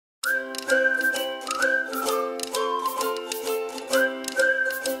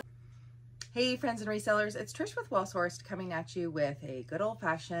Hey friends and resellers, it's Trish with WellSouRced coming at you with a good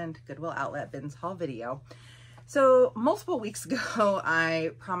old-fashioned Goodwill outlet bins haul video. So multiple weeks ago,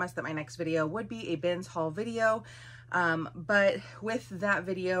 I promised that my next video would be a bins haul video, but with that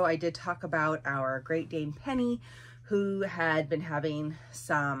video, I did talk about our Great Dane Penny, who had been having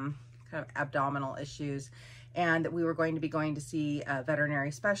some kind of abdominal issues, and that we were going to be going to see a veterinary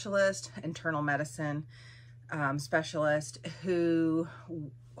specialist, internal medicine specialist, who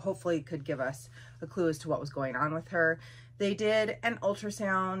hopefully could give us a clue as to what was going on with her. They did an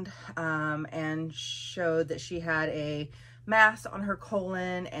ultrasound and showed that she had a mass on her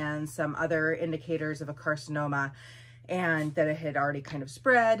colon and some other indicators of a carcinoma, and that it had already kind of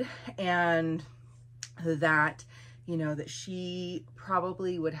spread, and that, you know, that she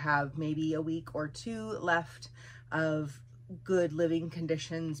probably would have maybe a week or two left of good living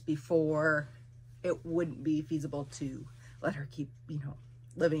conditions before it wouldn't be feasible to let her keep, you know,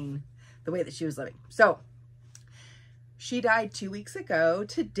 living the way that she was living. So she died 2 weeks ago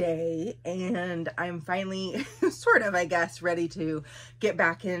today, and I'm finally sort of, I guess, ready to get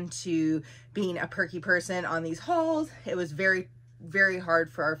back into being a perky person on these hauls. It was very, very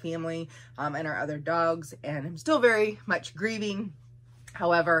hard for our family and our other dogs, and I'm still very much grieving.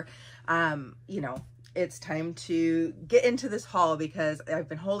 However, you know, it's time to get into this haul because I've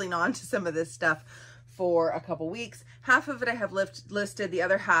been holding on to some of this stuff for a couple weeks. Half of it I have listed, the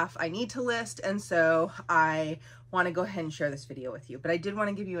other half I need to list, and so I want to go ahead and share this video with you. But I did want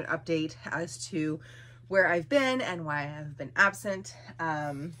to give you an update as to where I've been and why I've been absent,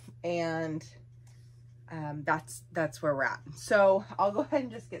 and that's where we're at. So I'll go ahead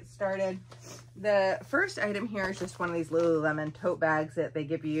and just get started. The first item here is just one of these Lululemon tote bags that they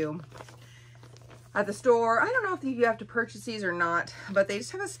give you at the store. I don't know if you have to purchase these or not, but they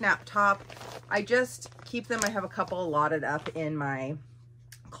just have a snap top. I just keep them. I have a couple allotted up in my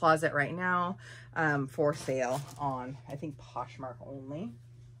closet right now for sale on, I think, Poshmark only.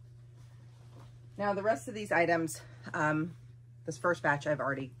 Now the rest of these items, this first batch I've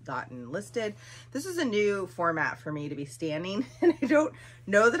already gotten listed. This is a new format for me to be standing, and I don't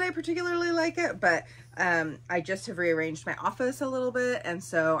know that I particularly like it, but I just have rearranged my office a little bit, and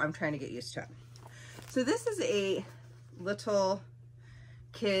so I'm trying to get used to it. So this is a little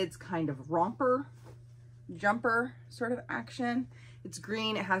kids kind of romper jumper sort of action. It's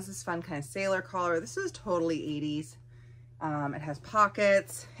green. It has this fun kind of sailor collar. This is totally 80s. It has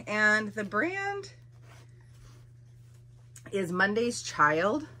pockets, and the brand is Monday's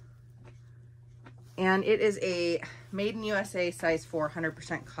Child, and it is a made in USA size 4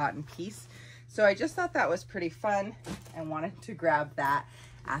 100% cotton piece. So I just thought that was pretty fun and wanted to grab that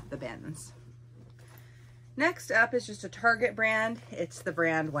at the bins. Next up is just a Target brand. It's the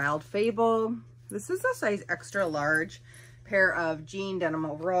brand Wild Fable. This is a size extra large pair of jean denim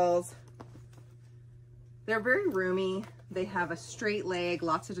overalls. They're very roomy. They have a straight leg,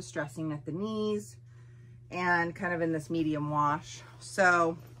 lots of distressing at the knees, and kind of in this medium wash.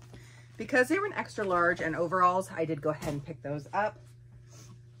 So because they were an extra large and overalls, I did go ahead and pick those up.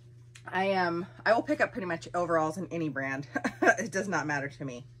 I will pick up pretty much overalls in any brand. It does not matter to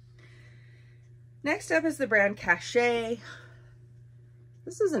me. Next up is the brand Cachet.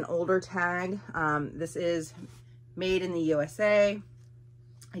 This is an older tag. This is made in the USA.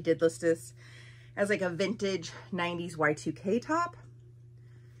 I did list this as like a vintage 90s Y2K top.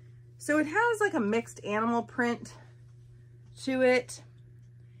 So it has like a mixed animal print to it,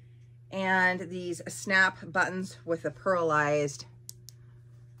 and these snap buttons with a pearlized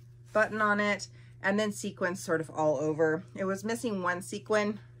button on it, and then sequins sort of all over. It was missing one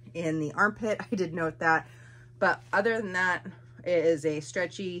sequin in the armpit. I did note that, but other than that, it is a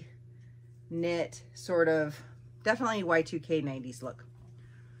stretchy knit sort of definitely Y2K 90s look.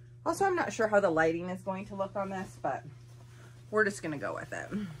 Also, I'm not sure how the lighting is going to look on this, but we're just gonna go with it.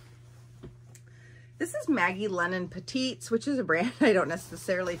 This is Maggie Lennon Petites, which is a brand I don't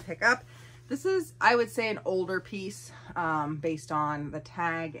necessarily pick up. This is, I would say, an older piece based on the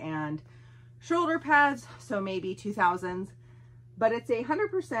tag and shoulder pads, so maybe 2000s. But it's a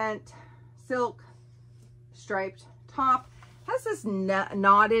 100% silk striped top. Has this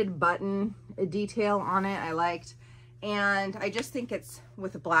knotted button detail on it I liked. And I just think it's,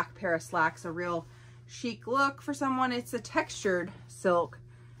 with a black pair of slacks, a real chic look for someone. It's a textured silk,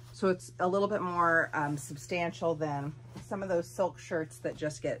 so it's a little bit more substantial than some of those silk shirts that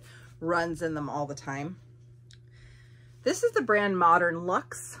just get runs in them all the time. This is the brand Modern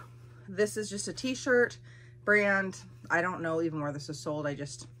Luxe. This is just a t-shirt brand. I don't know even where this is sold. I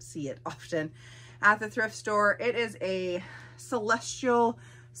just see it often at the thrift store. It is a celestial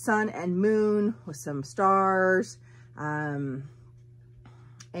sun and moon with some stars.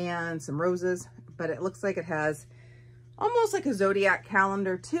 and some roses, but it looks like it has almost like a zodiac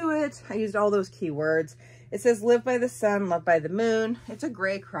calendar to it. I used all those keywords. It says live by the sun, love by the moon. It's a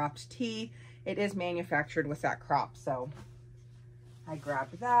gray cropped tee. It is manufactured with that crop, so I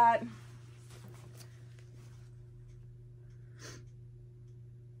grabbed that.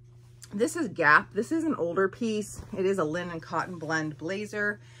 This is Gap. This is an older piece. It is a linen cotton blend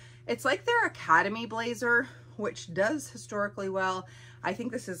blazer. It's like their Academy blazer, which does historically well. I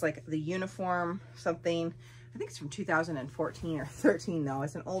think this is like the uniform something. I think it's from 2014 or 13 though.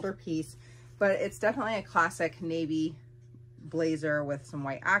 It's an older piece, but it's definitely a classic navy blazer with some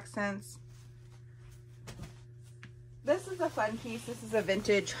white accents. This is a fun piece. This is a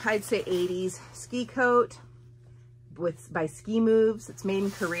vintage, I'd say 80s ski coat by Ski Moves. It's made in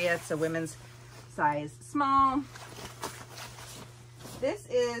Korea. It's a women's size small. This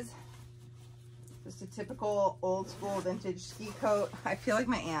is just a typical old school vintage ski coat. I feel like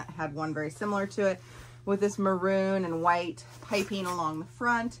my aunt had one very similar to it with this maroon and white piping along the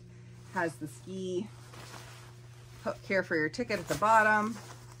front. Has the ski hook here for your ticket at the bottom.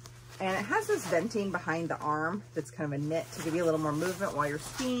 And it has this venting behind the arm that's kind of a knit to give you a little more movement while you're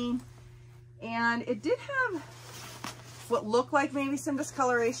skiing. And it did have what looked like maybe some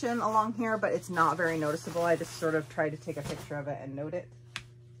discoloration along here, but it's not very noticeable. I just sort of tried to take a picture of it and note it.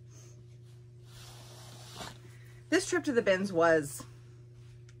 This trip to the bins was,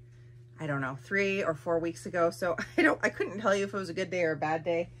 I don't know, 3 or 4 weeks ago. So I couldn't tell you if it was a good day or a bad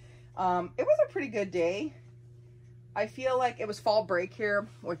day. It was a pretty good day. I feel like it was fall break here,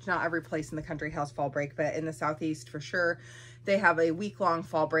 which not every place in the country has fall break, but in the Southeast for sure, they have a week-long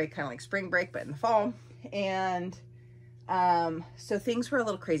fall break, kind of like spring break, but in the fall. And so things were a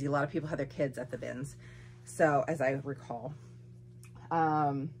little crazy. A lot of people had their kids at the bins, so as I recall.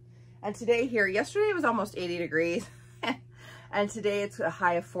 And today here, yesterday it was almost 80 degrees, and today it's a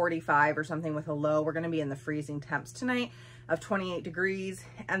high of 45 or something with a low. We're going to be in the freezing temps tonight of 28 degrees,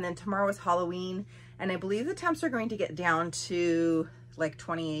 and then tomorrow is Halloween, and I believe the temps are going to get down to like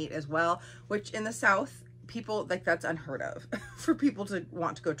 28 as well, which in the South, people, like, that's unheard of for people to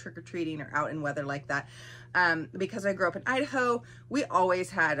want to go trick-or-treating or out in weather like that. Because I grew up in Idaho, we always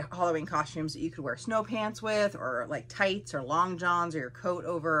had Halloween costumes that you could wear snow pants with, or like tights or long johns or your coat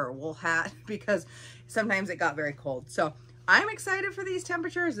over or wool hat, because sometimes it got very cold. So I'm excited for these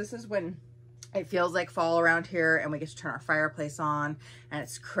temperatures. This is when it feels like fall around here, and we get to turn our fireplace on and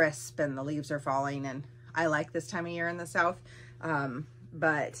it's crisp and the leaves are falling, and I like this time of year in the South.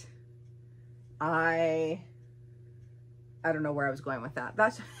 But I don't know where I was going with that.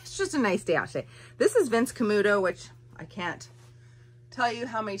 It's just a nice day out today. This is Vince Camuto, which I can't tell you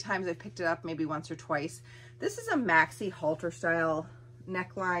how many times I've picked it up, maybe once or twice. This is a maxi halter style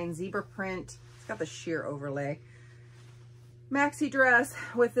neckline, zebra print. It's got the sheer overlay. Maxi dress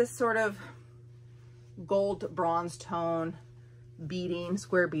with this sort of gold bronze tone beading,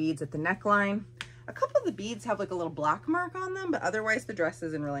 square beads at the neckline. A couple of the beads have like a little black mark on them, but otherwise the dress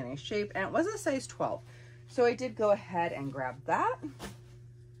is in really nice shape, and it was a size 12. So I did go ahead and grab that.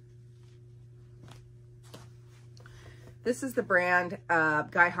 This is the brand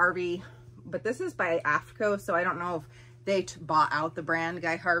Guy Harvey, but this is by AFCO, so I don't know if they bought out the brand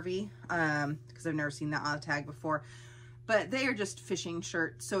Guy Harvey, because I've never seen that on a tag before. But they are just fishing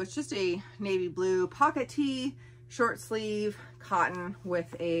shirts. So it's just a navy blue pocket tee, short sleeve, cotton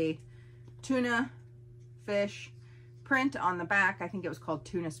with a tuna fish print on the back. I think it was called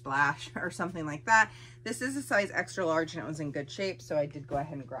Tuna Splash or something like that. This is a size extra large and it was in good shape, so I did go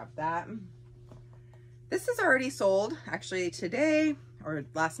ahead and grab that. This is already sold actually today or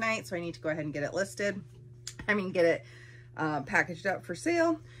last night, so I need to go ahead and get it listed. I mean, get it packaged up for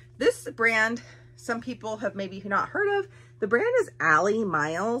sale. This brand, some people have maybe not heard of. The brand is Alley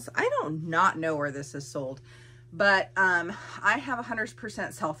Miles. I don't not know where this is sold, but I have a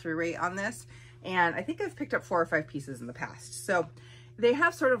 100% sell-through rate on this, and I think I've picked up 4 or 5 pieces in the past. So they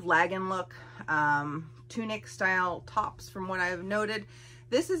have sort of lag-in look, tunic style tops from what I've noted.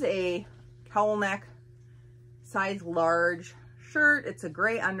 This is a cowl neck, size large shirt. It's a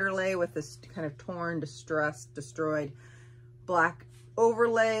gray underlay with this kind of torn, distressed, destroyed black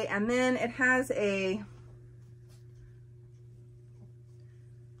overlay, and then it has a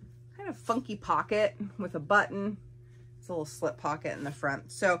kind of funky pocket with a button. It's a little slip pocket in the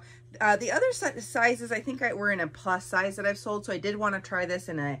front. So the other sizes I think were in a plus size that I've sold, so I did want to try this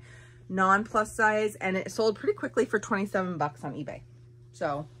in a non-plus size, and it sold pretty quickly for 27 bucks on eBay.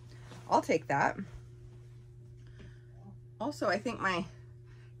 So I'll take that. Also, I think my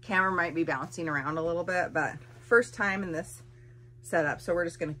camera might be bouncing around a little bit, but first time in this setup, so we're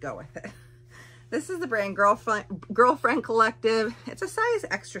just going to go with it. This is the brand Girlfriend Collective. It's a size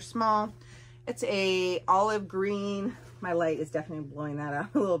extra small. It's a olive green. My light is definitely blowing that out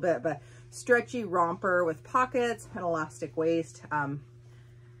a little bit, but stretchy romper with pockets, an elastic waist,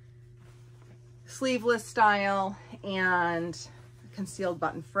 sleeveless style, and concealed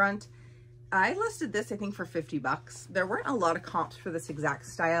button front. I listed this, I think, for 50 bucks. There weren't a lot of comps for this exact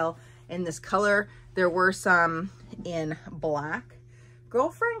style in this color. There were some in black.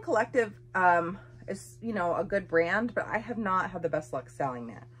 Girlfriend Collective is, you know, a good brand, but I have not had the best luck selling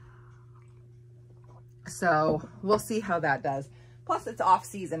it. So we'll see how that does. Plus it's off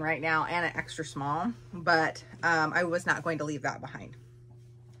season right now and an extra small, but I was not going to leave that behind.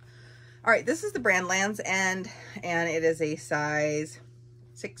 All right, this is the brand Land's End, and it is a size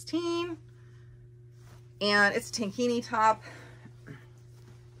 16, and it's a tankini top.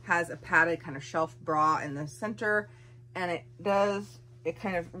 Has a padded kind of shelf bra in the center, and it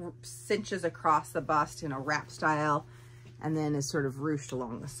kind of cinches across the bust in a wrap style, and then is sort of ruched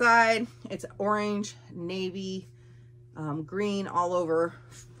along the side. It's orange, navy, green all over,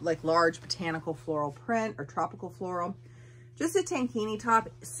 like large botanical floral print or tropical floral. Just a tankini top,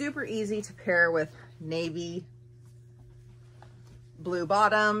 super easy to pair with navy blue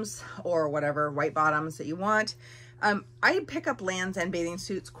bottoms or whatever white bottoms that you want. I pick up Land's End bathing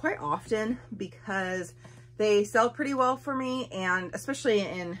suits quite often because they sell pretty well for me, and especially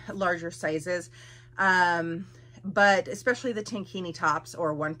in larger sizes. But especially the tankini tops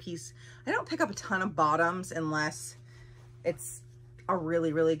or one piece. I don't pick up a ton of bottoms unless it's a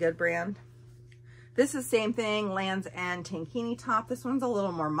really, really good brand. This is the same thing, Land's End tankini top. This one's a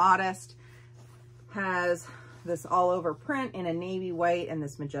little more modest. Has this all over print in a navy white and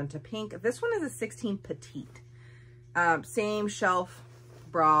this magenta pink. This one is a 16 petite. Same shelf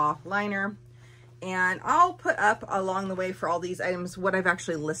bra liner. And I'll put up along the way for all these items what I've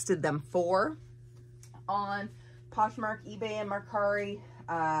actually listed them for on Poshmark, eBay, and Mercari.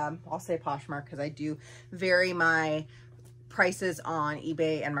 I'll say Poshmark because I do vary my prices on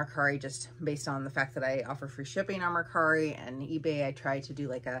eBay and Mercari just based on the fact that I offer free shipping on Mercari, and eBay I try to do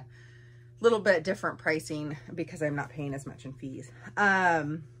like a little bit different pricing because I'm not paying as much in fees.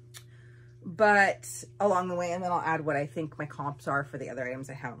 But along the way, and then I'll add what I think my comps are for the other items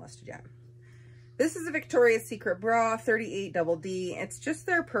I haven't listed yet. This is a Victoria's Secret bra, 38 double D. It's just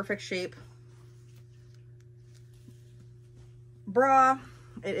their perfect shape bra.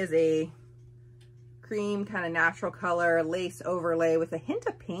 It is a cream kind of natural color lace overlay with a hint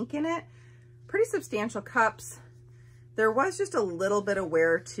of pink in it. Pretty substantial cups. There was just a little bit of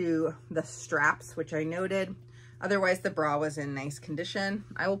wear to the straps, which I noted. Otherwise, the bra was in nice condition.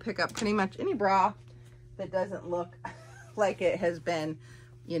 I will pick up pretty much any bra that doesn't look like it has been,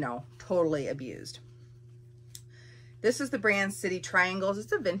 you know, totally abused. This is the brand City Triangles.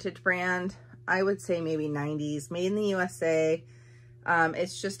 It's a vintage brand. I would say maybe 90s, made in the USA.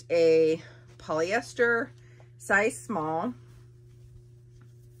 It's just a polyester, size small,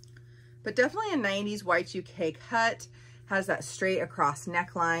 but definitely a 90s Y2K cut. Has that straight across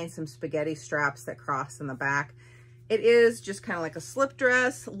neckline, some spaghetti straps that cross in the back. It is just kind of like a slip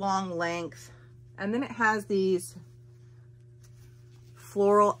dress, long length, and then it has these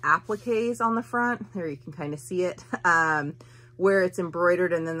floral appliques on the front. There you can kind of see it, where it's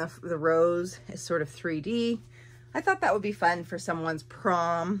embroidered, and then the rose is sort of 3D. I thought that would be fun for someone's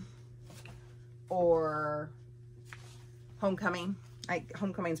prom or homecoming.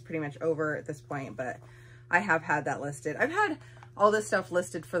 Homecoming's pretty much over at this point, but I have had that listed. I've had all this stuff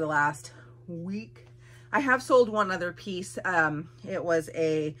listed for the last week. I have sold one other piece. It was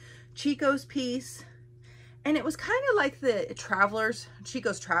a Chico's piece, and it was kind of like the Travelers,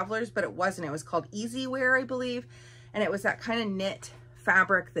 Chico's Travelers, but it wasn't. It was called Easy Wear, I believe, and it was that kind of knit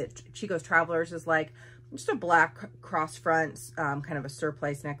fabric that Chico's Travelers is like. Just a black cross front, kind of a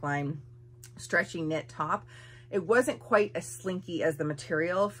surplice neckline, stretchy knit top. It wasn't quite as slinky as the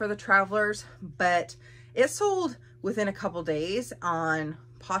material for the Travelers, but it sold within a couple days on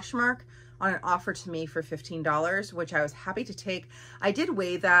Poshmark on an offer to me for $15, which I was happy to take. I did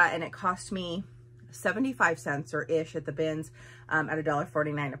weigh that, and it cost me 75 cents or ish at the bins, at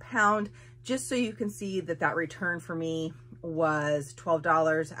 $1.49 a pound, just so you can see that that return for me was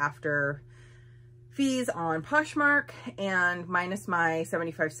 $12 after fees on Poshmark, and minus my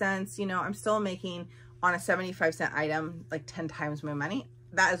 75 cents, you know, I'm still making on a 75-cent item like 10 times my money.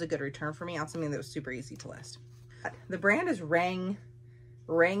 That is a good return for me on something that was super easy to list. The brand is Rangja,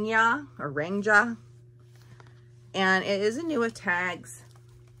 and it is a new with tags.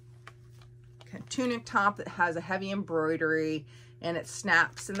 Kind of tunic top that has a heavy embroidery, and it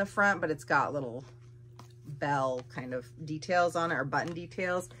snaps in the front, but it's got little bell kind of details on it, or button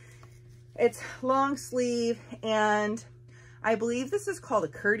details. It's long sleeve, and I believe this is called a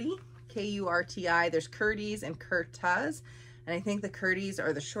kurti, K-U-R-T-I. There's kurtis and kurtas, and I think the kurtis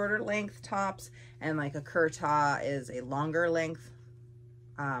are the shorter length tops, and like a kurta is a longer length,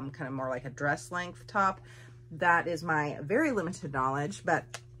 kind of more like a dress length top. That is my very limited knowledge, but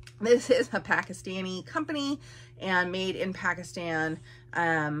this is a Pakistani company and made in Pakistan.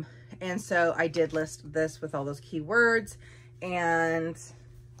 And so I did list this with all those keywords, and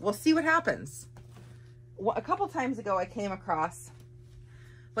we'll see what happens. A couple times ago, I came across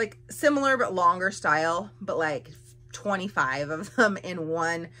like similar but longer style, but like 25 of them in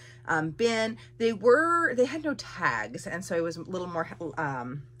one bin. They had no tags, and so I was a little more,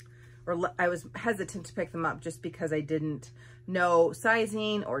 I was hesitant to pick them up just because I didn't know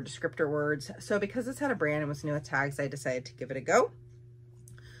sizing or descriptor words. So because this had a brand and was new with tags, I decided to give it a go.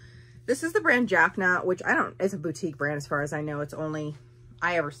 This is the brand Jaffna, which it's a boutique brand as far as I know. It's only,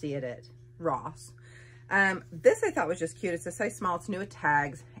 I ever see it at Ross. This I thought was just cute. It's a size small, it's new with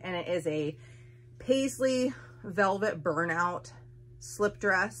tags, and it is a paisley velvet burnout slip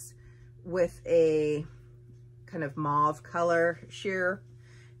dress with a kind of mauve color sheer,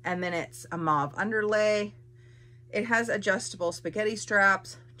 and then it's a mauve underlay. It has adjustable spaghetti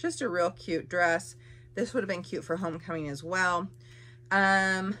straps, just a real cute dress. This would have been cute for homecoming as well.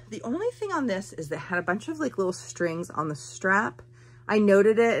 The only thing on this is that it had a bunch of like little strings on the strap. I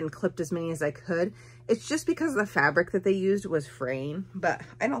noted it and clipped as many as I could. It's just because the fabric that they used was fraying, but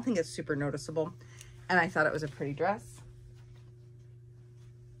I don't think it's super noticeable. And I thought it was a pretty dress.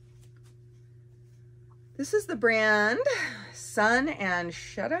 This is the brand Sun and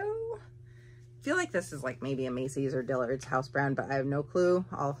Shadow. I feel like this is like maybe a Macy's or Dillard's house brand, but I have no clue.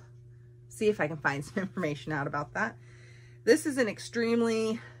 I'll see if I can find some information out about that. This is an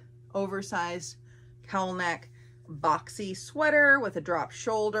extremely oversized cowl neck boxy sweater with a drop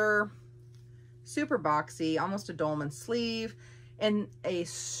shoulder, super boxy, almost a dolman sleeve, and a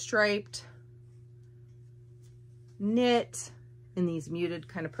striped knit in these muted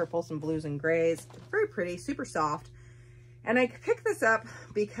kind of purples and blues and grays. Very pretty, super soft. And I picked this up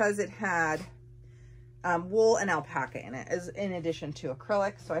because it had wool and alpaca in it, as in addition to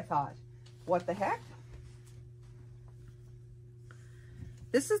acrylic. So I thought, what the heck?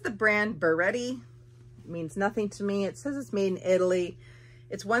 This is the brand Beretti. It means nothing to me. It says it's made in Italy.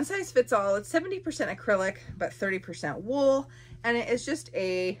 It's one size fits all. It's 70% acrylic, but 30% wool. And it is just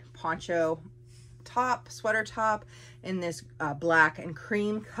a poncho top, sweater top in this black and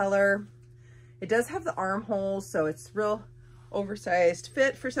cream color. It does have the armholes, so it's real oversized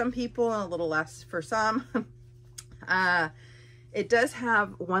fit for some people and a little less for some. It does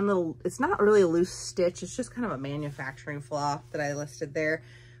have one little, it's not really a loose stitch, it's just kind of a manufacturing flaw that I listed there.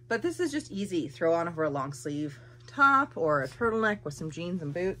 But this is just easy, throw on over a long sleeve top or a turtleneck with some jeans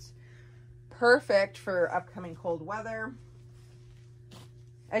and boots. Perfect for upcoming cold weather.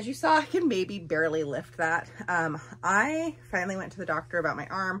 As you saw, I can maybe barely lift that. I finally went to the doctor about my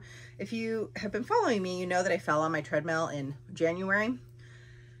arm. If you have been following me, you know that I fell on my treadmill in January.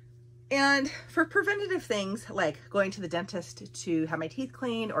 And for preventative things like going to the dentist to have my teeth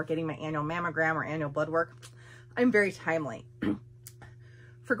cleaned or getting my annual mammogram or annual blood work, I'm very timely.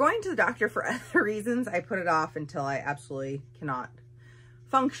 For going to the doctor for other reasons, I put it off until I absolutely cannot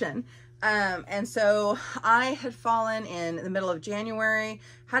function. And so I had fallen in the middle of January,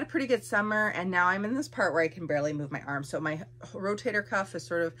 had a pretty good summer, and now I'm in this part where I can barely move my arm. So my rotator cuff is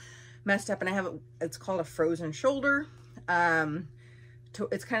sort of messed up, and I have it's called a frozen shoulder.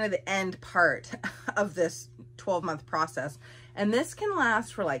 It's kind of the end part of this 12-month process. And this can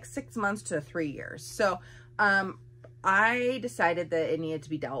last for like 6 months to 3 years. So I decided that it needed to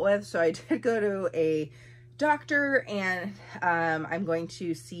be dealt with. So I did go to a doctor, and I'm going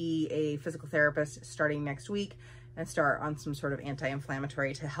to see a physical therapist starting next week and start on some sort of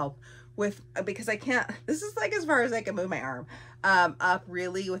anti-inflammatory to help with, because I can't, this is like as far as I can move my arm up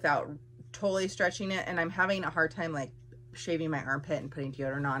really without totally stretching it. And I'm having a hard time like shaving my armpit and putting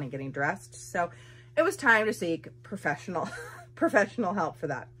deodorant on and getting dressed. So it was time to seek professional help for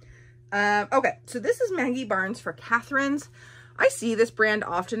that. Okay, so this is Maggie Barnes for Catherine's. I see this brand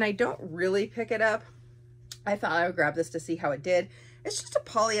often. I don't really pick it up. I thought I would grab this to see how it did. It's just a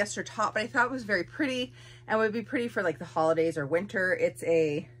polyester top, but I thought it was very pretty and would be pretty for like the holidays or winter. It's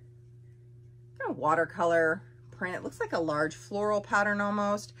a kind of watercolor print. It looks like a large floral pattern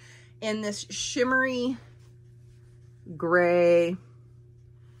almost in this shimmery gray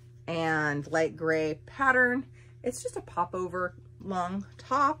and light gray pattern. It's just a pop over long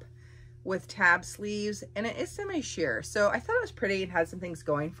top with tab sleeves, and it is semi-sheer. So I thought it was pretty and had some things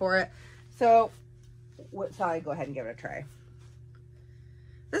going for it. So I go ahead and give it a try.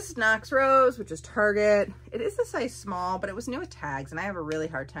 This is Knox Rose, which is Target. It is a size small, but it was new with tags, and I have a really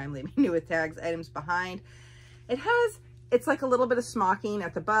hard time leaving new with tags items behind. It's like a little bit of smocking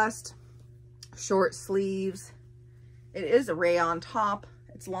at the bust, short sleeves. It is a rayon top.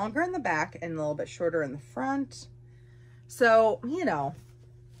 It's longer in the back and a little bit shorter in the front. So, you know,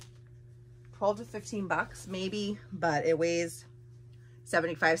 12 to 15 bucks maybe, but it weighs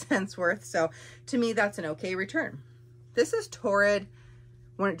 75 cents worth. So to me, that's an okay return. This is Torrid,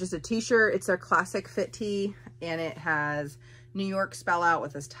 just a t-shirt. It's their classic fit tee, and it has New York spell out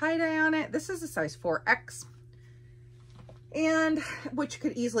with this tie-dye on it. This is a size 4X, and which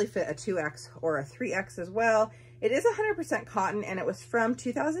could easily fit a 2X or a 3X as well. It is 100% cotton, and it was from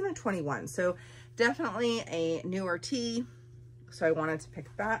 2021. So definitely a newer tee. So I wanted to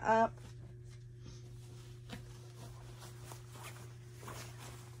pick that up. I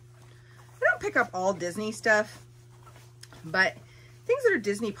don't pick up all Disney stuff, but things that are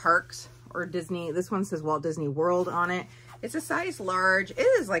Disney parks or Disney, this one says Walt Disney World on it. It's a size large. It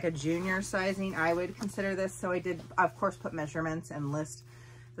is like a junior sizing, I would consider this. So I did, of course, put measurements and list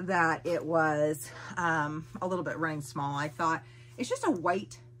that it was a little bit running small. I thought it's just a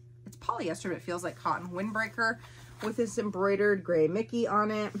white, it's polyester, but it feels like cotton windbreaker with this embroidered gray Mickey on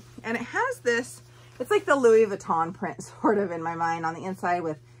it. And it has this, it's like the Louis Vuitton print sort of in my mind on the inside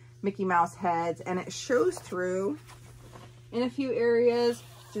with Mickey Mouse heads, and it shows through in a few areas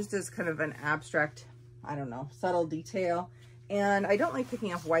just as kind of an abstract, I don't know, subtle detail. And I don't like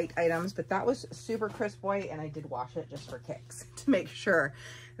picking up white items, but that was super crisp white, and I did wash it just for kicks to make sure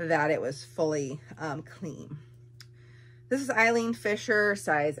that it was fully clean. This is Eileen Fisher,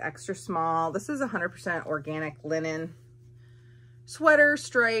 size extra small. This is 100% organic linen sweater,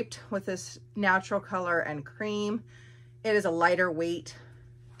 striped with this natural color and cream. It is a lighter weight,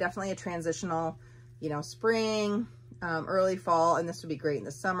 definitely a transitional, you know, spring, early fall, and this would be great in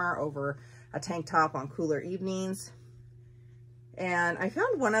the summer over a tank top on cooler evenings. And I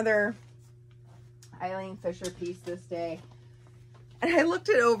found one other Eileen Fisher piece this day, and I looked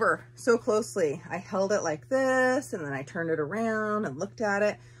it over so closely. I held it like this, and then I turned it around and looked at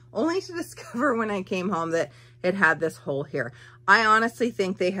it, only to discover when I came home that it had this hole here. I honestly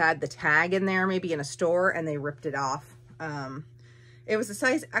think they had the tag in there, maybe in a store, and they ripped it off. It was a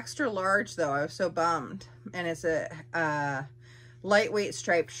size extra large though. I was so bummed. And it's a lightweight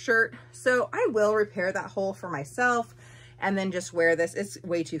striped shirt. So I will repair that hole for myself and then just wear this. It's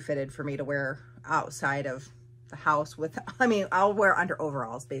way too fitted for me to wear outside of the house with, I mean, I'll wear under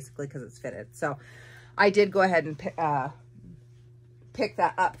overalls basically because it's fitted. So I did go ahead and pick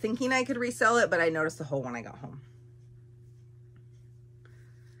that up thinking I could resell it, but I noticed the hole when I got home.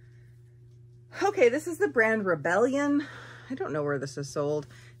 Okay, this is the brand Rebellion. I don't know where this is sold.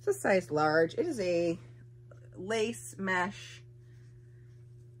 It's a size large. It is a lace mesh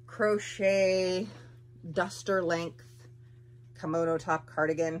crochet duster length kimono top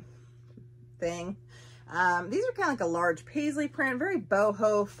cardigan thing. These are kind of like a large paisley print, very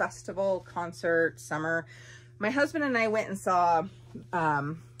boho festival, concert, summer. My husband and I went and saw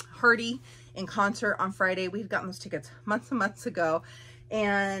Hardy in concert on Friday. We had gotten those tickets months and months ago.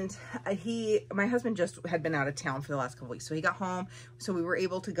 And my husband just had been out of town for the last couple weeks. So he got home. So we were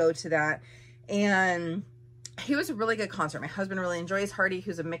able to go to that. And he was a really good concert. My husband really enjoys Hardy,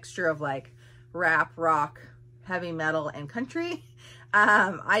 who's a mixture of like rap, rock, heavy metal, and country.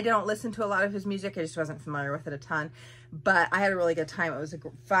 I don't listen to a lot of his music. I just wasn't familiar with it a ton. But I had a really good time. It was a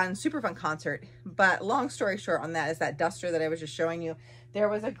fun, super fun concert. But long story short on that is that duster that I was just showing you. There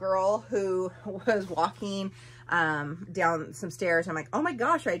was a girl who was walking down some stairs. I'm like, oh my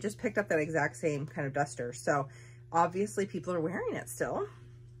gosh, I just picked up that exact same kind of duster. So obviously people are wearing it still.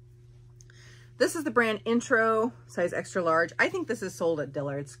 This is the brand Intro, size extra large. I think this is sold at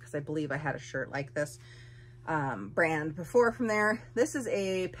Dillard's because I believe I had a shirt like this brand before from there. This is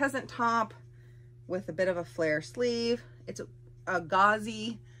a peasant top with a bit of a flare sleeve. It's a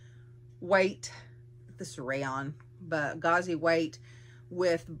gauzy white, this is rayon, but gauzy white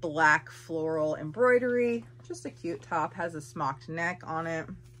with black floral embroidery. Just a cute top, has a smocked neck on it.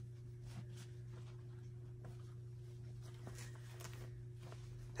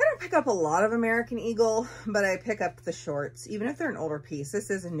 I don't pick up a lot of American Eagle, but I pick up the shorts, even if they're an older piece. This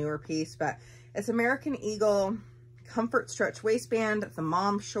is a newer piece, but it's American Eagle comfort stretch waistband, the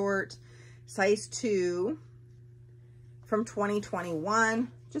mom short, size 2 from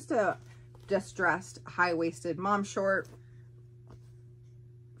 2021. Just a distressed high-waisted mom short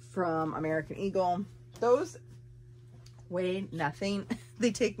from American Eagle. Those weigh nothing.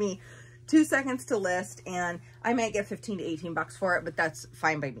 They take me 2 seconds to list, and I might get 15 to 18 bucks for it, but that's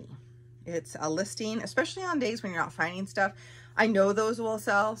fine by me. It's a listing, especially on days when you're not finding stuff. I know those will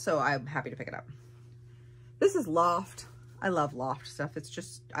sell, so I'm happy to pick it up. This is Loft. I love Loft stuff. It's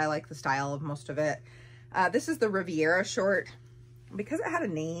just, I like the style of most of it. This is the Riviera short. Because it had a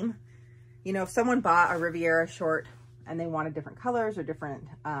name, you know, if someone bought a Riviera short and they wanted different colors or different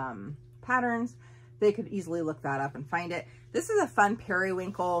patterns, they could easily look that up and find it. This is a fun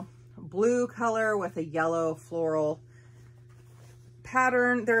periwinkle blue color with a yellow floral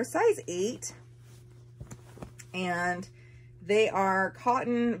pattern. They're a size 8 and they are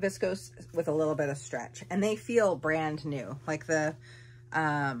cotton viscose with a little bit of stretch, and they feel brand new. Like the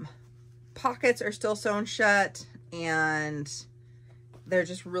pockets are still sewn shut and they're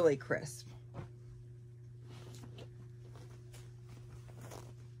just really crisp.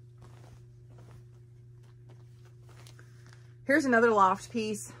 Here's another Loft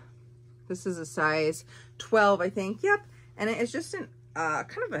piece. This is a size 12, I think. Yep. And it is just an kind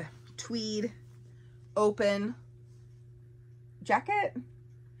of a tweed open jacket.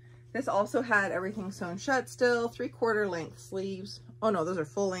 This also had everything sewn shut still, 3/4 length sleeves. Oh no, those are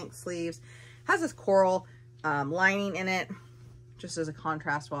full length sleeves. Has this coral lining in it, just as a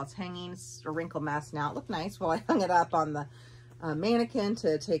contrast while it's hanging. It's a wrinkle mess now. It looked nice while I hung it up on the mannequin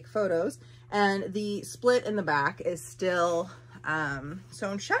to take photos. And the split in the back is still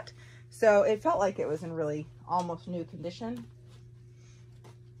sewn shut. So it felt like it was in really almost new condition.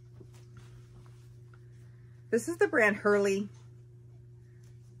 This is the brand Hurley.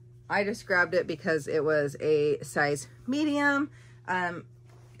 I just grabbed it because it was a size medium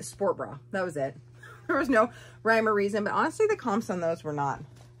sport bra. That was it. There was no rhyme or reason, but honestly the comps on those were not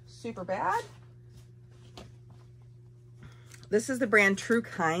super bad. This is the brand True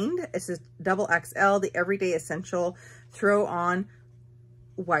Kind. This is XXL, the everyday essential throw on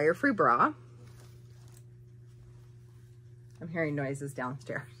wire-free bra. I'm hearing noises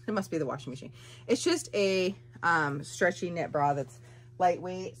downstairs. It must be the washing machine. It's just a stretchy knit bra that's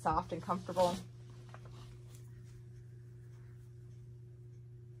lightweight, soft, and comfortable.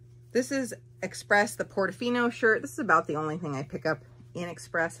 This is Express, the Portofino shirt. This is about the only thing I pick up in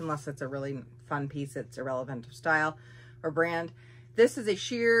Express, unless it's a really fun piece that's irrelevant of style or brand. This is a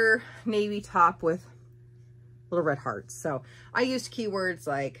sheer navy top with little red hearts. So I used keywords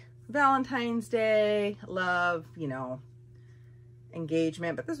like Valentine's Day, love, you know,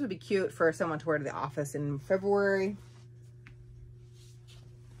 engagement, but this would be cute for someone to wear to the office in February.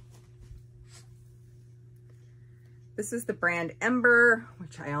 This is the brand Ember,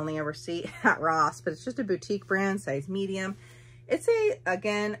 which I only ever see at Ross, but it's just a boutique brand, size medium. It's a,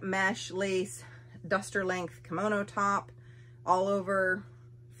 again, mesh lace duster length kimono top, all over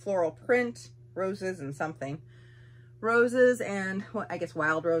floral print, roses and something. Roses and, well, I guess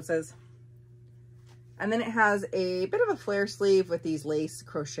wild roses. And then it has a bit of a flare sleeve with these lace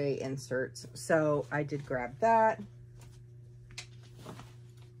crochet inserts. So I did grab that.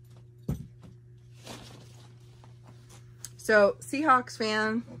 So Seahawks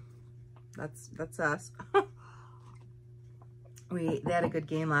fan, that's us. They had a good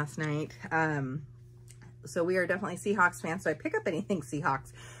game last night. So we are definitely Seahawks fans. So I pick up anything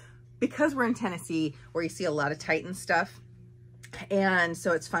Seahawks because we're in Tennessee where you see a lot of Titan stuff. And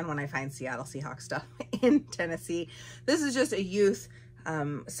so it's fun when I find Seattle Seahawks stuff in Tennessee. This is just a youth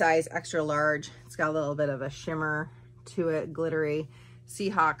size extra large. It's got a little bit of a shimmer to it, glittery.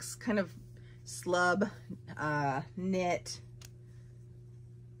 Seahawks kind of slub knit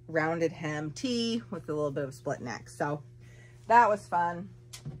rounded hem tee with a little bit of split neck. So that was fun.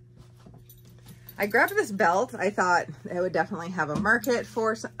 I grabbed this belt. I thought it would definitely have a market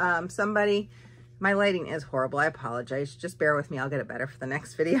for somebody. My lighting is horrible. I apologize. Just bear with me. I'll get it better for the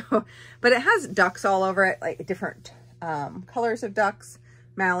next video. But it has ducks all over it, like different colors of ducks,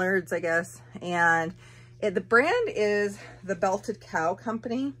 mallards, I guess. And the brand is the Belted Cow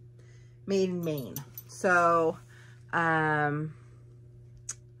Company, made in Maine. So there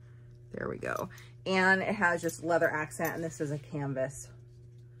we go. And it has just leather accent, and this is a canvas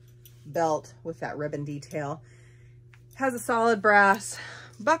belt with that ribbon detail. Has a solid brass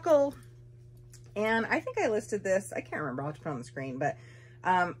buckle. And I think I listed this, I can't remember, I'll have to put it on the screen, but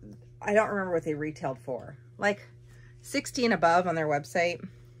I don't remember what they retailed for. Like 60 and above on their website.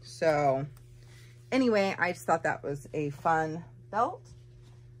 So anyway, I just thought that was a fun belt.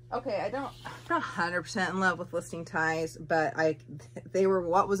 Okay, I'm not 100% in love with listing ties, but they were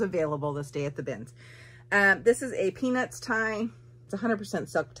what was available this day at the bins. This is a Peanuts tie. It's 100%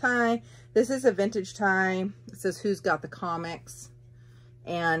 silk tie. This is a vintage tie. It says Who's Got the Comics.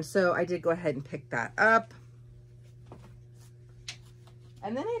 And so I did go ahead and pick that up.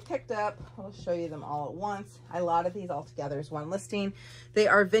 And then I picked up, I'll show you them all at once. I allotted these all together as one listing. They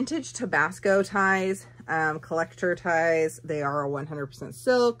are vintage Tabasco ties, collector ties. They are 100%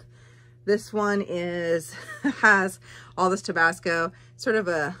 silk. This one has all this Tabasco, sort of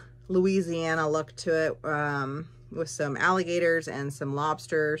a Louisiana look to it, with some alligators and some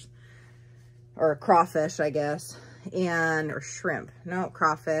lobsters, or crawfish, I guess, or shrimp. No,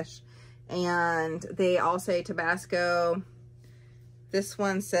 crawfish. And they all say Tabasco. This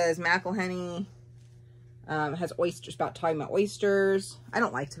one says McElhenney, has oysters, talking about oysters. I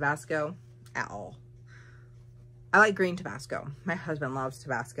don't like Tabasco at all. I like green Tabasco. My husband loves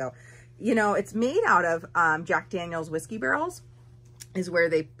Tabasco. You know, it's made out of Jack Daniel's whiskey barrels, is where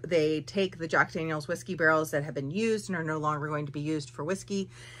they take the Jack Daniel's whiskey barrels that have been used and are no longer going to be used for whiskey.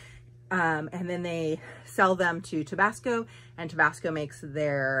 And then they sell them to Tabasco, and Tabasco makes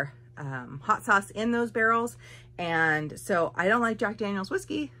their hot sauce in those barrels. And so I don't like Jack Daniel's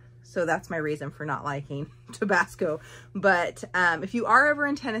whiskey, so that's my reason for not liking Tabasco. But if you are ever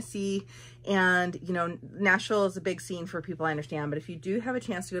in Tennessee, and you know, Nashville is a big scene for people, I understand, but if you do have a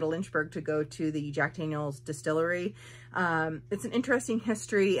chance to go to Lynchburg to go to the Jack Daniel's distillery, it's an interesting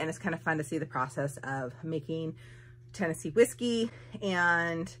history, and it's kind of fun to see the process of making Tennessee whiskey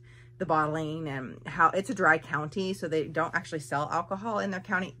and the bottling, and how it's a dry county, so they don't actually sell alcohol in their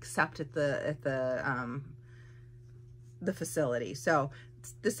county except at the facility. So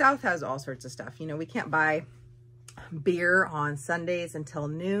the South has all sorts of stuff. You know, we can't buy beer on Sundays until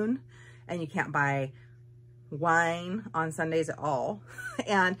noon, and you can't buy wine on Sundays at all.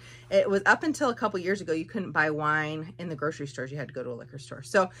 And it was up until a couple years ago, you couldn't buy wine in the grocery stores. You had to go to a liquor store.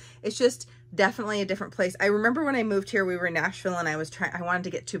 So it's just definitely a different place. I remember when I moved here, we were in Nashville, and I wanted to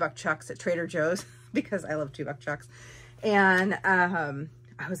get 2-buck chucks at Trader Joe's because I love 2-buck chucks. And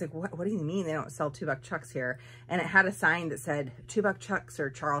I was like, what do you mean they don't sell 2-buck chucks here? And it had a sign that said 2-buck chucks or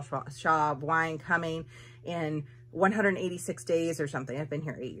Charles Schwab wine coming in 186 days or something. I've been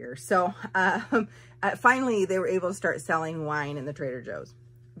here 8 years. So finally they were able to start selling wine in the Trader Joe's.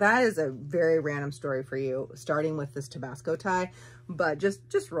 That is a very random story for you, starting with this Tabasco tie, but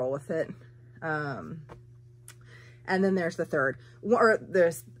just roll with it. And then there's the third, or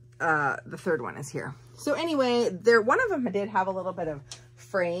there's the third one is here. So anyway, one of them did have a little bit of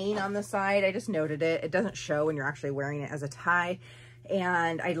fraying on the side. I just noted it. It doesn't show when you're actually wearing it as a tie.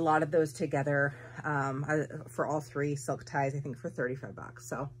 And I allotted those together for all 3 silk ties, I think for 35 bucks.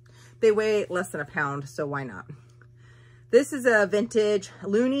 So they weigh less than a pound, so why not? This is a vintage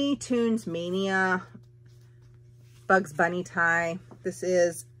Looney Tunes Mania Bugs Bunny tie. This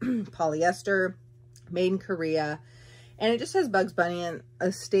is polyester, made in Korea. And it just has Bugs Bunny in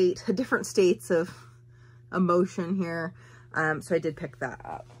different states of emotion here. So I did pick that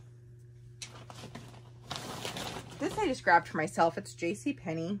up. This I just grabbed for myself. It's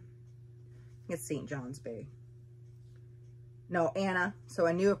JCPenney. It's St. John's Bay. No, Anna. So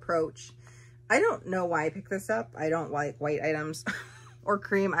a new approach. I don't know why I picked this up. I don't like white items or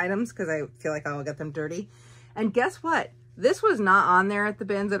cream items because I feel like I'll get them dirty. And guess what? This was not on there at the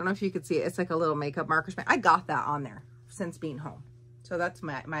bins. I don't know if you could see it. It's like a little makeup marker. I got that on there since being home. So that's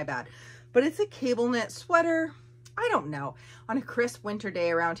my bad. But it's a cable knit sweater. I don't know. On a crisp winter day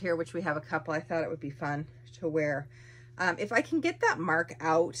around here, which we have a couple, I thought it would be fun to wear. If I can get that mark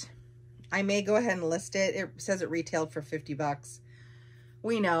out, I may go ahead and list it. It says it retailed for 50 bucks.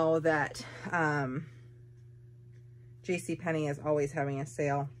 We know that JCPenney is always having a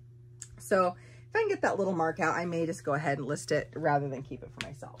sale. So if I can get that little mark out, I may just go ahead and list it rather than keep it for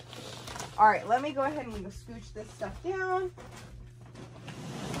myself. All right, let me go ahead and scooch this stuff down.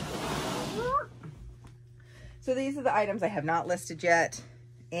 So these are the items I have not listed yet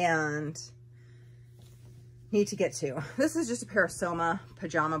and need to get to. This is just a pair of Soma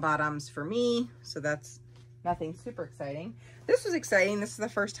pajama bottoms for me, so that's nothing super exciting. This was exciting. This is the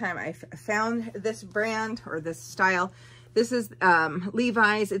first time I found this brand or this style. This is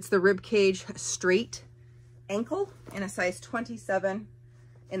Levi's. It's the ribcage straight ankle in a size 27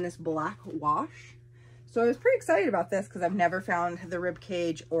 in this black wash. So I was pretty excited about this because I've never found the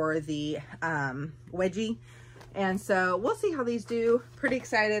ribcage or the wedgie. And so we'll see how these do. Pretty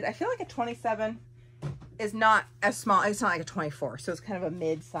excited. I feel like a 27 is not as small. It's not like a 24. So it's kind of a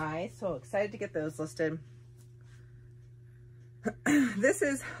mid size. So excited to get those listed. This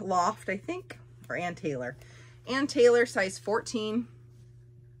is Loft, I think, or Ann Taylor. Ann Taylor, size 14.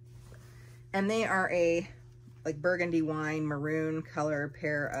 And they are a like burgundy wine maroon color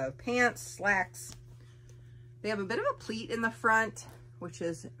pair of pants, slacks. They have a bit of a pleat in the front, which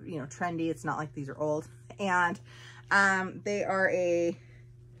is, you know, trendy. It's not like these are old. And they are a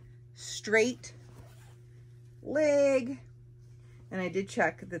straight leg And I did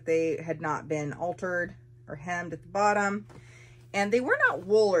check that they had not been altered or hemmed at the bottom. And they were not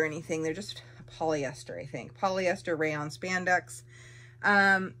wool or anything. They're just polyester, I think. Polyester rayon spandex.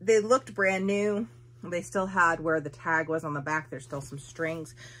 They looked brand new. They still had where the tag was on the back. There's still some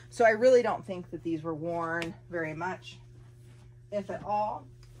strings. So I really don't think that these were worn very much, if at all.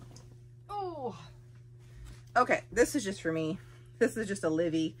 Oh, okay. This is just for me. This is just a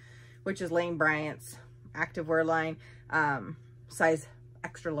Livy, which is Lane Bryant's activewear line, size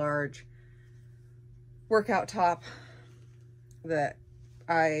extra large workout top that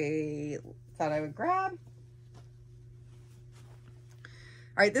I thought I would grab.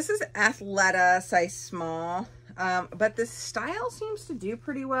 All right, this is Athleta, size small, but this style seems to do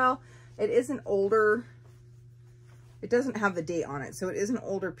pretty well. It is an older, it doesn't have the date on it, so it is an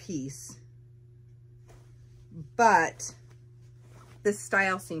older piece, but this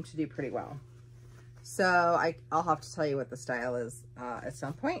style seems to do pretty well. So I'll have to tell you what the style is at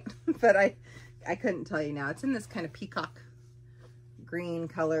some point, but I couldn't tell you now. It's in this kind of peacock green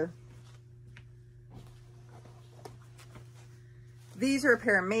color. These are a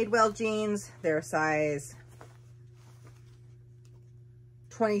pair of Madewell jeans. They're a size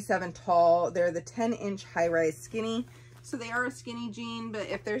 27 tall. They're the 10-inch high-rise skinny. So they are a skinny jean, but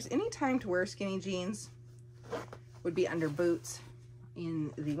if there's any time to wear skinny jeans, would be under boots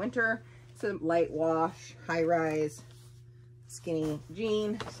in the winter. It's a light wash, high-rise, skinny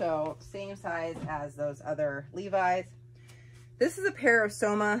jean. So same size as those other Levi's. This is a pair of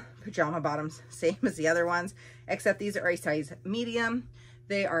Soma pajama bottoms, same as the other ones, except these are a size medium.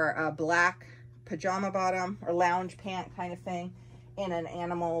 They are a black pajama bottom or lounge pant kind of thing in an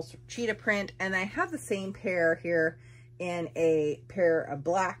animal's cheetah print. And I have the same pair here in a pair of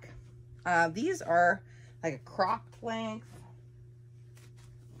black. These are like a cropped length.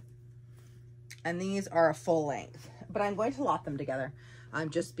 And these are a full length, but I'm going to lot them together.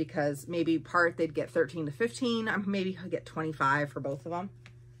 Just because maybe part they'd get 13 to 15. Maybe I'll get 25 for both of them.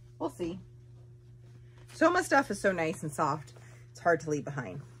 We'll see. Soma stuff is so nice and soft. It's hard to leave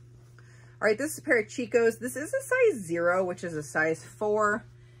behind. All right, this is a pair of Chicos. This is a size 0, which is a size 4.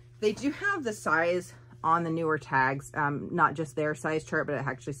 They do have the size on the newer tags, not just their size chart, but it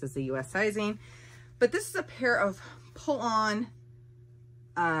actually says the US sizing. But this is a pair of pull-on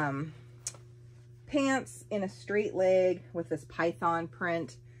pants in a straight leg with this python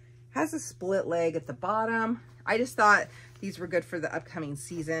print. Has a split leg at the bottom. I just thought these were good for the upcoming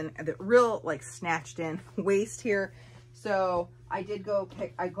season. The real like snatched in waist here. So I did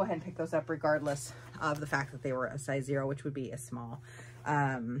I go ahead and pick those up regardless of the fact that they were a size 0, which would be a small.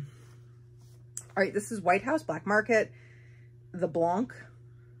 All right, this is White House Black Market, the Blanc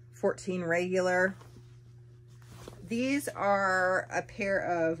 14 regular. These are a pair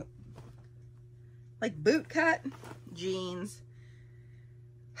of like boot cut jeans.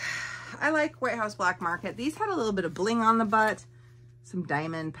 I like White House Black Market. These had a little bit of bling on the butt, some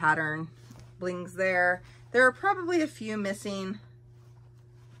diamond pattern blings there. There are probably a few missing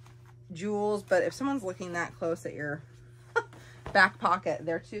jewels, but if someone's looking that close at your back pocket,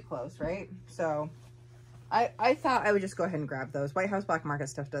 they're too close, right? So I thought I would just go ahead and grab those. White House Black Market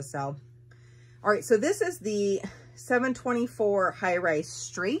stuff does sell. All right, so this is the 724 high-rise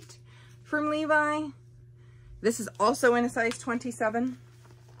straight from Levi. This is also in a size 27.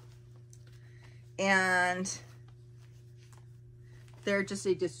 And they're just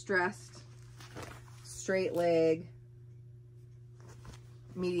a distressed straight leg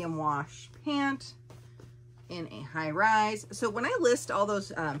medium wash pant in a high rise. So when I list all those,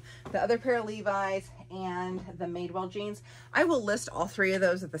 the other pair of Levi's and the Madewell jeans, I will list all 3 of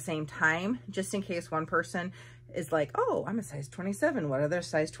those at the same time, just in case one person is like, oh, I'm a size 27. What other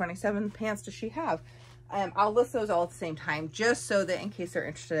size 27 pants does she have? I'll list those all at the same time, just so that in case they're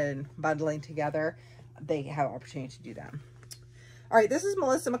interested in bundling together, they have an opportunity to do that. All right, this is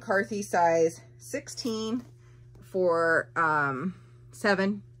Melissa McCarthy, size 16 for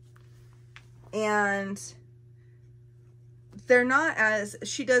 7. And they're not as,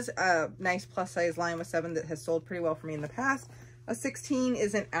 she does a nice plus size line with 7 that has sold pretty well for me in the past. A 16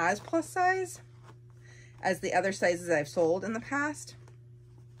 isn't as plus size as the other sizes I've sold in the past.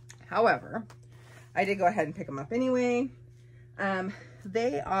 However, I did go ahead and pick them up anyway.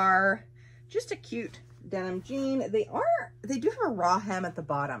 They are just a cute denim jean. They do have a raw hem at the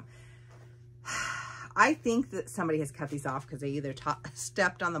bottom. I think that somebody has cut these off because they either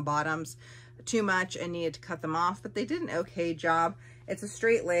stepped on the bottoms too much and needed to cut them off, but they did an okay job. It's a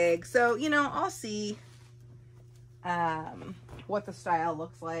straight leg. So, you know, I'll see what the style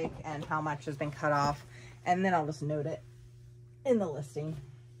looks like and how much has been cut off. And then I'll just note it in the listing.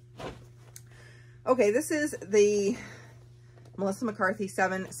 Okay, this is the Melissa McCarthy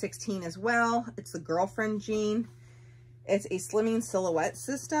 716 as well. It's the girlfriend jean. It's a slimming silhouette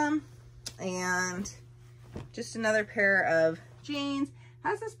system, and just another pair of jeans.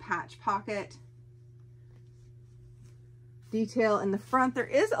 Has this patch pocket detail in the front. There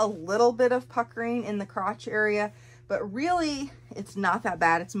is a little bit of puckering in the crotch area, but really it's not that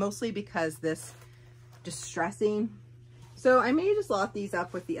bad. It's mostly because this distressing. So I may just lot these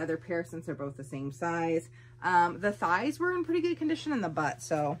up with the other pair since they're both the same size. The thighs were in pretty good condition in the butt,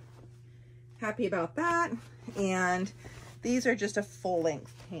 so happy about that. And these are just a full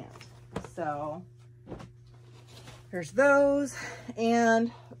length pant. So there's those.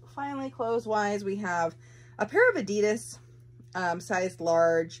 And finally, clothes wise, we have a pair of Adidas size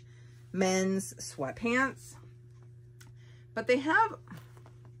large men's sweatpants, but they have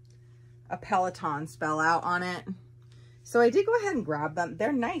a Peloton spell out on it. So I did go ahead and grab them.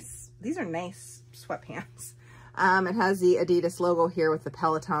 They're nice. These are nice sweatpants. It has the Adidas logo here with the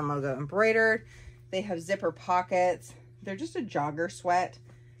Peloton logo embroidered. They have zipper pockets. They're just a jogger sweat.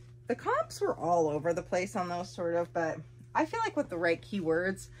 The comps were all over the place on those sort of, but I feel like with the right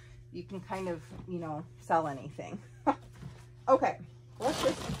keywords, you can kind of, you know, sell anything. Okay, let's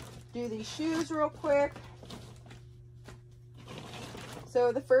just do these shoes real quick.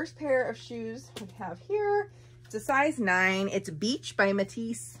 So the first pair of shoes we have here, it's a size 9. It's Beach by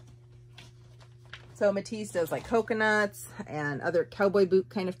Matisse. So Matisse does like coconuts and other cowboy boot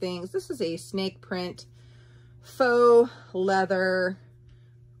kind of things. This is a snake print faux leather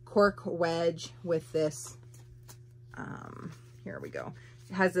cork wedge with this, here we go.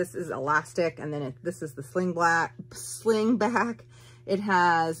 It has this is elastic, and then this is the sling back. It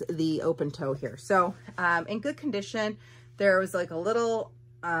has the open toe here. So in good condition. There was like a little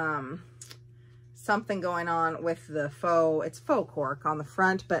something going on with the faux, it's faux cork on the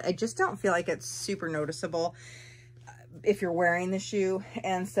front, but I just don't feel like it's super noticeable if you're wearing the shoe.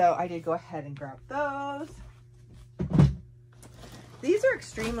 And so I did go ahead and grab those. These are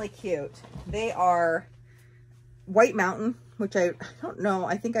extremely cute. They are White Mountain, which I don't know.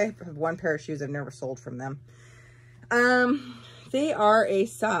 I think I have one pair of shoes I've never sold from them. They are a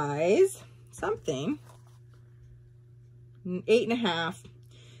size something, 8.5.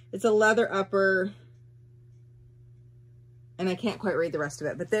 It's a leather upper, and I can't quite read the rest of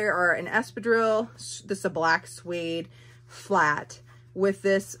it, but there are an espadrille. This is a black suede flat with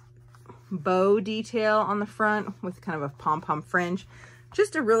this bow detail on the front with kind of a pom-pom fringe.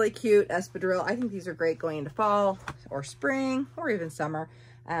 Just a really cute espadrille. I think these are great going into fall or spring or even summer,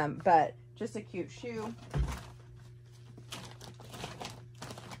 but just a cute shoe.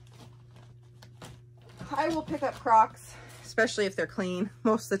 I will pick up Crocs, especially if they're clean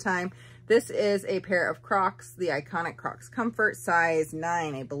most of the time. This is a pair of Crocs, the iconic Crocs Comfort, size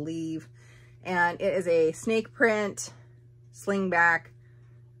 9, I believe. And it is a snake print, slingback,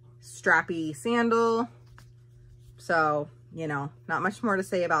 strappy sandal. So, you know, not much more to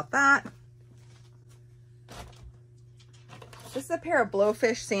say about that. This is a pair of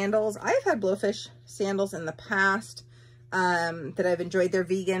Blowfish sandals. I've had Blowfish sandals in the past that I've enjoyed. Their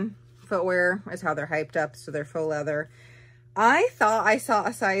vegan footwear is how they're hyped up, so they're faux leather. I thought I saw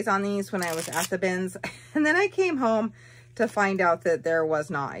a size on these when I was at the bins, and then I came home to find out that there was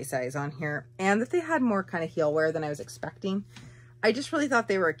not a size on here, and that they had more kind of heel wear than I was expecting. I just really thought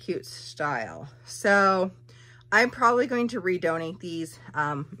they were a cute style. So I'm probably going to redonate these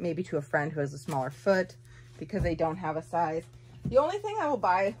maybe to a friend who has a smaller foot because they don't have a size. The only thing I will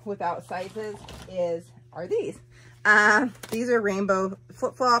buy without sizes are these. These are rainbow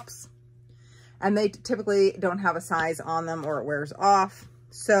flip-flops, and they typically don't have a size on them or it wears off.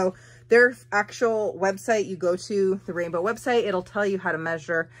 So their actual website, you go to the Rainbow website, it'll tell you how to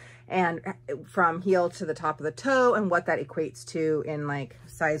measure and from heel to the top of the toe and what that equates to in like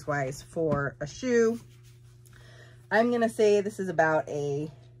size wise for a shoe. I'm going to say this is about a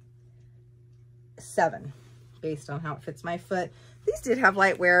 7 based on how it fits my foot. These did have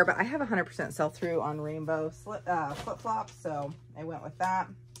light wear, but I have 100% sell through on Rainbow flip-flops, so I went with that.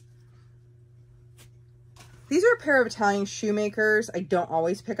 These are a pair of Italian shoemakers. I don't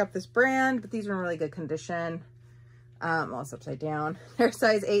always pick up this brand, but these are in really good condition. Well, it's upside down. They're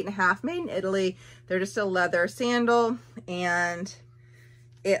size 8.5, made in Italy. They're just a leather sandal, and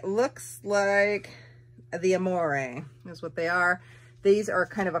it looks like the Amore is what they are. These are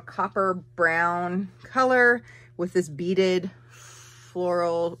kind of a copper brown color with this beaded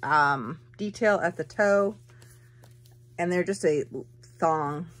floral detail at the toe, and they're just a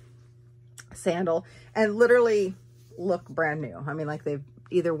thong sandal and literally look brand new. I mean, like they've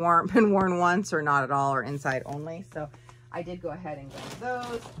either been worn once or not at all, or inside only. So I did go ahead and get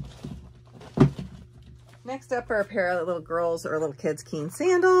those. Next up are a pair of little girls or little kids' Keen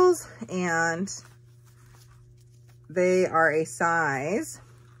sandals, and they are a size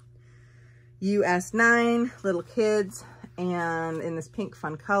US 9, little kids, and in this pink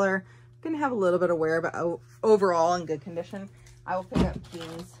fun color. Gonna have a little bit of wear, but overall in good condition. I will pick up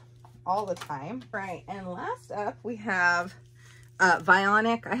Keens all the time. Right, and last up we have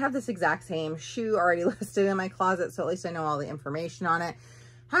Vionic. I have this exact same shoe already listed in my closet, so at least I know all the information on it.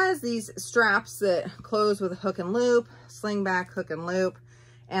 Has these straps that close with a hook and loop, sling back, hook and loop,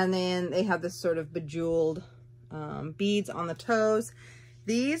 and then they have this sort of bejeweled beads on the toes.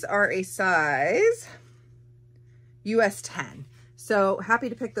 These are a size US 10. So happy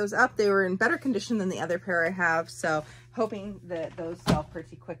to pick those up. They were in better condition than the other pair I have, so hoping that those sell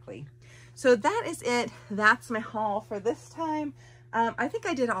pretty quickly. So that is it. That's my haul for this time. I think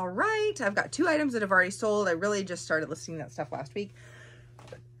I did all right. I've got 2 items that have already sold. I really just started listing that stuff last week.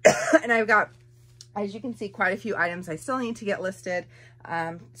 And I've got, as you can see, quite a few items I still need to get listed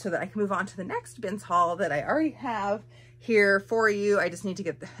so that I can move on to the next bins haul that I already have here for you. I just need to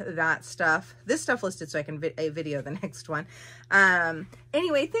get this stuff listed so I can video the next one.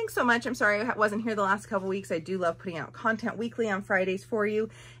 Anyway, thanks so much. I'm sorry I wasn't here the last couple weeks. I do love putting out content weekly on Fridays for you.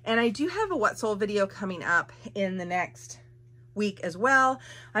 And I do have a what sold video coming up in the next week as well.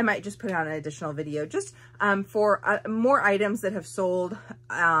 I might just put out an additional video just for more items that have sold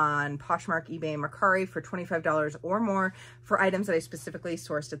on Poshmark, eBay, and Mercari for $25 or more, for items that I specifically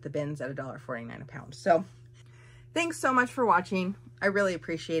sourced at the bins at $1.49 a pound. So thanks so much for watching. I really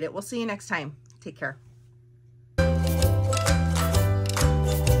appreciate it. We'll see you next time. Take care.